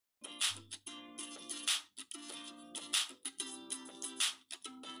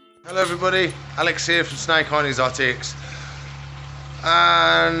Hello everybody, Alex here from Snake Eye Exotics,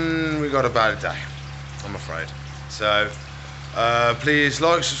 and we got a bad day, I'm afraid. So please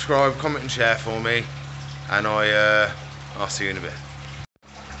like, subscribe, comment and share for me, and I'll see you in a bit.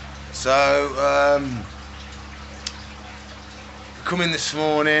 So come in this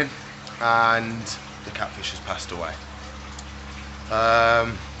morning and the catfish has passed away.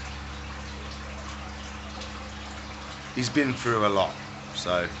 He's been through a lot,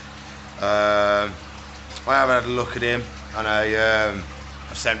 so I have had a look at him, and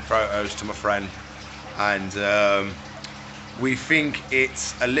I've sent photos to my friend, and we think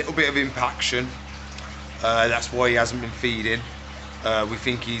it's a little bit of impaction. That's why he hasn't been feeding. We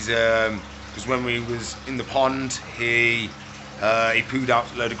think he's because when we was in the pond, he pooed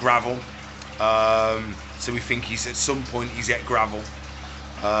out a load of gravel. So we think he's at some point he's at gravel,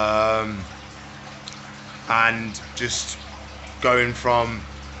 and just going from,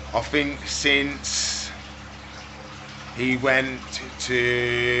 I think since he went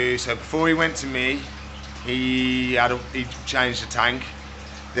to, so before he went to me, he changed the tank.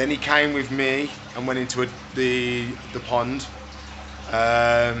 Then he came with me and went into the pond,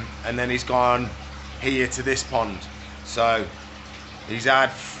 and then he's gone here to this pond. So he's had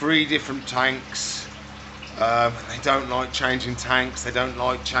 3 different tanks. They don't like changing tanks. They don't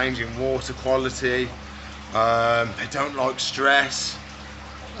like changing water quality. They don't like stress.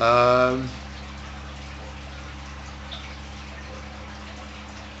 Don't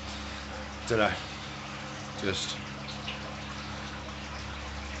know, just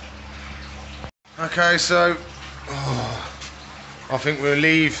okay. So I think we'll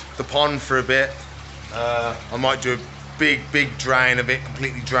leave the pond for a bit. I might do a big drain of it,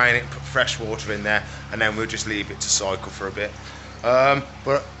 completely drain it, put fresh water in there, and then we'll just leave it to cycle for a bit.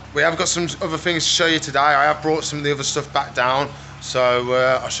 But we have got some other things to show you today. I have brought some of the other stuff back down, so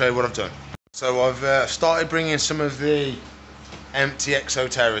I'll show you what I've done. So I've started bringing some of the empty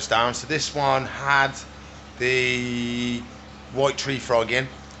Terras down. So this one had the white tree frog in.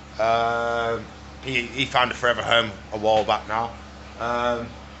 He found a forever home a while back now.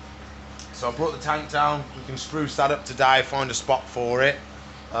 So I brought the tank down. We can spruce that up today, find a spot for it.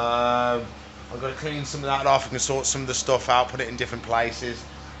 I've got to clean some of that off. I can sort some of the stuff out, put it in different places,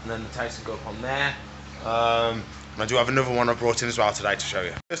 and then the tanks can go up on there. And I do have another one I brought in as well today to show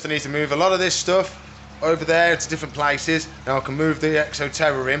you. First I need to move a lot of this stuff over there to different places. Now I can move the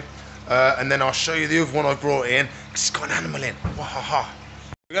Terra in, and then I'll show you the other one I brought in, because it's got an animal in. Wahaha.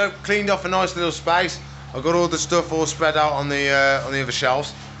 We go, cleaned off a nice little space. I've got all the stuff all spread out on the other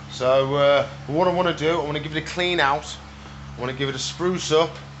shelves. So what I want to do, I want to give it a clean out. I want to give it a spruce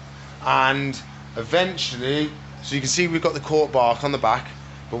up, and eventually, so you can see we've got the cork bark on the back,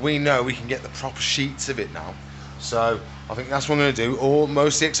 but we know we can get the proper sheets of it now. So I think that's what I'm going to do.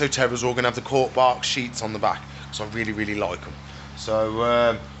 Most of the Terras are all going to have the cork bark sheets on the back, because I really like them.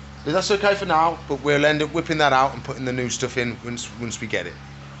 So but that's okay for now, but we'll end up whipping that out and putting the new stuff in once we get it.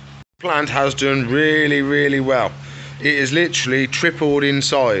 The plant has done really well. It is literally tripled in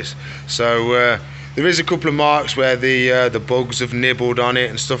size. So there is a couple of marks where the bugs have nibbled on it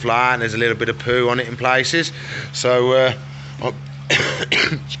and stuff like that, and there's a little bit of poo on it in places. So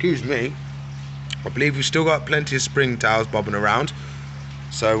excuse me, I believe we've still got plenty of springtails bobbing around.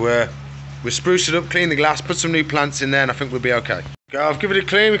 So we'll spruce it up, clean the glass, put some new plants in there, and I think we'll be okay. I've given it a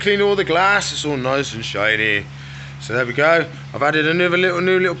clean, we cleaned all the glass, it's all nice and shiny. So there we go. I've added another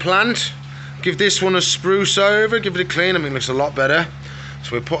new little plant. Give this one a spruce over, give it a clean. I mean, it looks a lot better.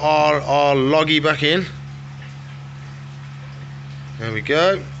 So we put our loggy back in. There we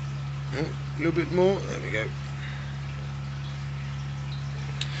go. Oh, a little bit more. There we go.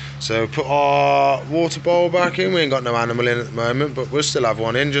 So put our water bowl back in. We ain't got no animal in at the moment, but we'll still have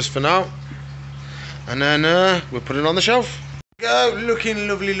one in just for now. And then we'll put it on the shelf. Go, looking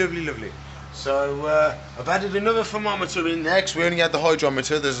lovely. So I've added another thermometer in there, because we only had the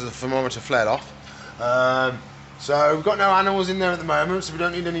hydrometer. There's a thermometer fled off. So we've got no animals in there at the moment, so we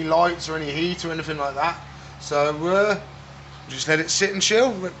don't need any lights or any heat or anything like that. So just let it sit and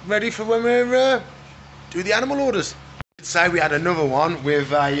chill, ready for when we do the animal orders. Say we had another one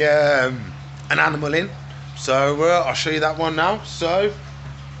with an animal in, so I'll show you that one now. So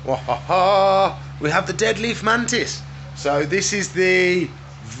we have the dead leaf mantis. So this is the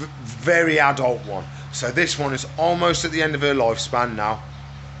very adult one. So this one is almost at the end of her lifespan now.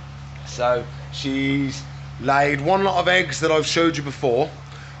 So she's laid one lot of eggs that I've showed you before,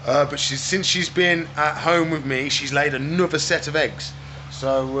 but since she's been at home with me, she's laid another set of eggs.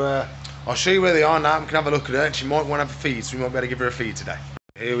 So I'll show you where they are now. We can have a look at her, and she might want to have a feed, so we might be able to give her a feed today.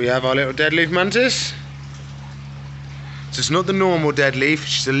 Here we have our little dead leaf mantis. So it's not the normal dead leaf,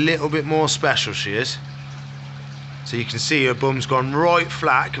 she's a little bit more special, she is. So you can see her bum's gone right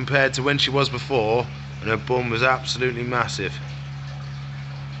flat compared to when she was before, and her bum was absolutely massive.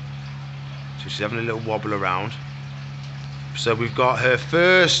 So she's having a little wobble around. So we've got her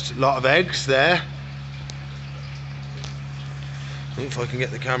first lot of eggs there. If I can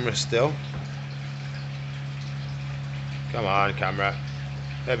get the camera still. Come on, camera.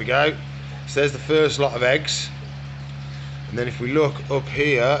 There we go. So there's the first lot of eggs. And then if we look up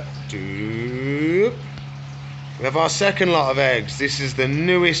here, we have our second lot of eggs. This is the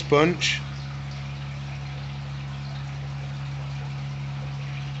newest bunch.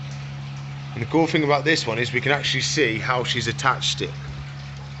 And the cool thing about this one is we can actually see how she's attached it.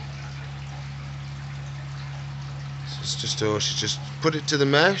 So it's just, she's just put it to the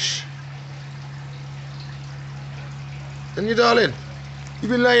mesh. And you darling,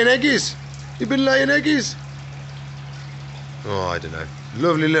 you've been laying eggies. You've been laying eggies. Oh, I don't know.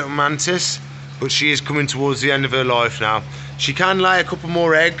 Lovely little mantis, but she is coming towards the end of her life now. She can lay a couple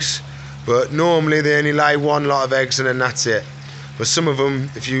more eggs, but normally they only lay one lot of eggs and then that's it. But some of them,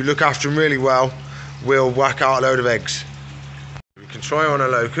 if you look after them really well, will whack out a load of eggs. We can try on a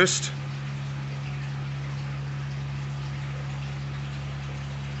locust.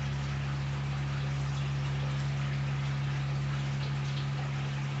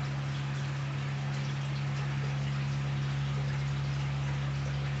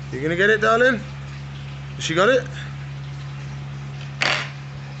 You gonna get it, darling? Has she got it?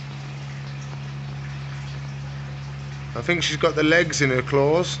 I think she's got the legs in her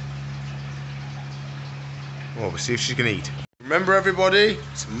claws. Oh, we'll see if she's gonna eat. Remember everybody,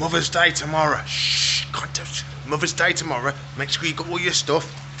 it's Mother's Day tomorrow. Shh, can't touch. Mother's Day tomorrow. Make sure you got all your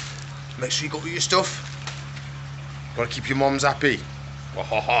stuff. Make sure you got all your stuff. Gotta keep your mums happy.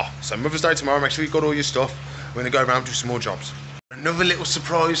 So Mother's Day tomorrow, make sure you got all your stuff. We're gonna go around and do some more jobs. Another little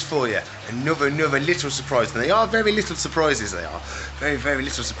surprise for you. Another little surprise. And they are very little surprises, they are. Very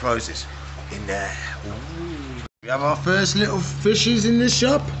little surprises in there. Ooh. We have our first little fishes in this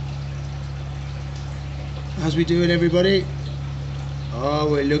shop. How's we doing, everybody? Oh,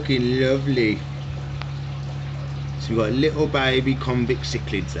 we're looking lovely. So we've got little baby convict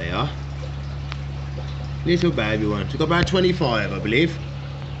cichlids, they are. Little baby ones. We've got about 25, I believe.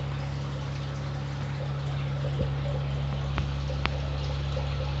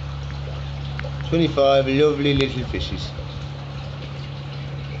 $25 lovely little fishes.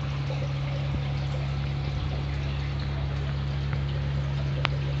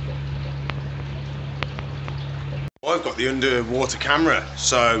 I've got the underwater camera,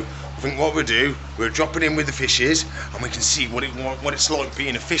 so I think what we'll do, we'll drop it in with the fishes and we can see what it's like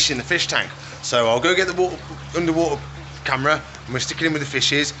being a fish in the fish tank. So I'll go get the underwater camera and we'll stick it in with the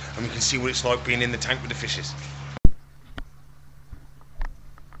fishes and we can see what it's like being in the tank with the fishes.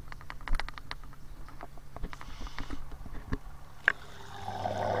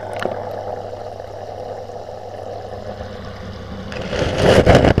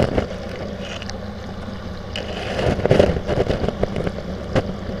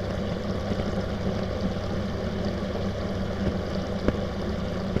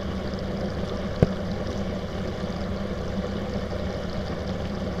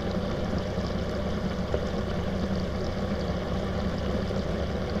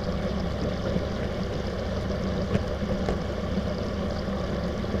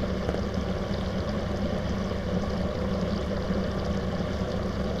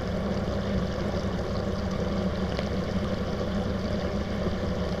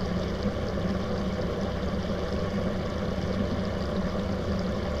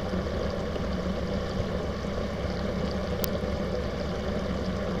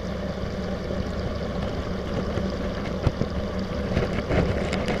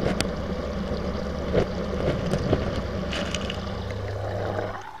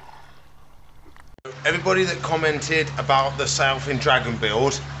 Everybody that commented about the Sailfin Dragon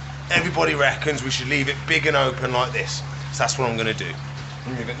build, everybody reckons we should leave it big and open like this. So that's what I'm going to do.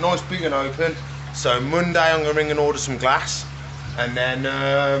 I'm going to leave it nice, big and open. So Monday I'm going to ring and order some glass. And then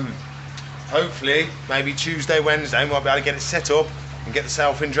hopefully, maybe Tuesday, Wednesday, we might be able to get it set up and get the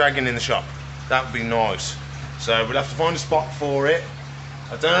Sailfin Dragon in the shop. That would be nice. So we'll have to find a spot for it.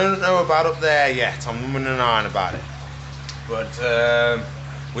 I don't know about up there yet. I'm umming and ahhing about it. But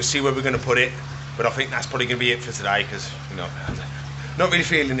we'll see where we're going to put it. But I think that's probably going to be it for today because, you know, not really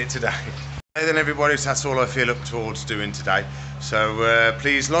feeling it today. Hey then everybody, so that's all I feel up towards doing today. So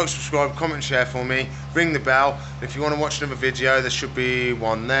please like, subscribe, comment, share for me. Ring the bell. If you want to watch another video, there should be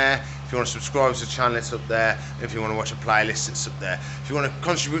one there. If If you want to subscribe to the channel, it's up there. If you want to watch a playlist, it's up there. If you want to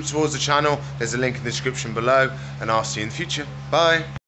contribute towards the channel, there's a link in the description below, and I'll see you in the future. Bye.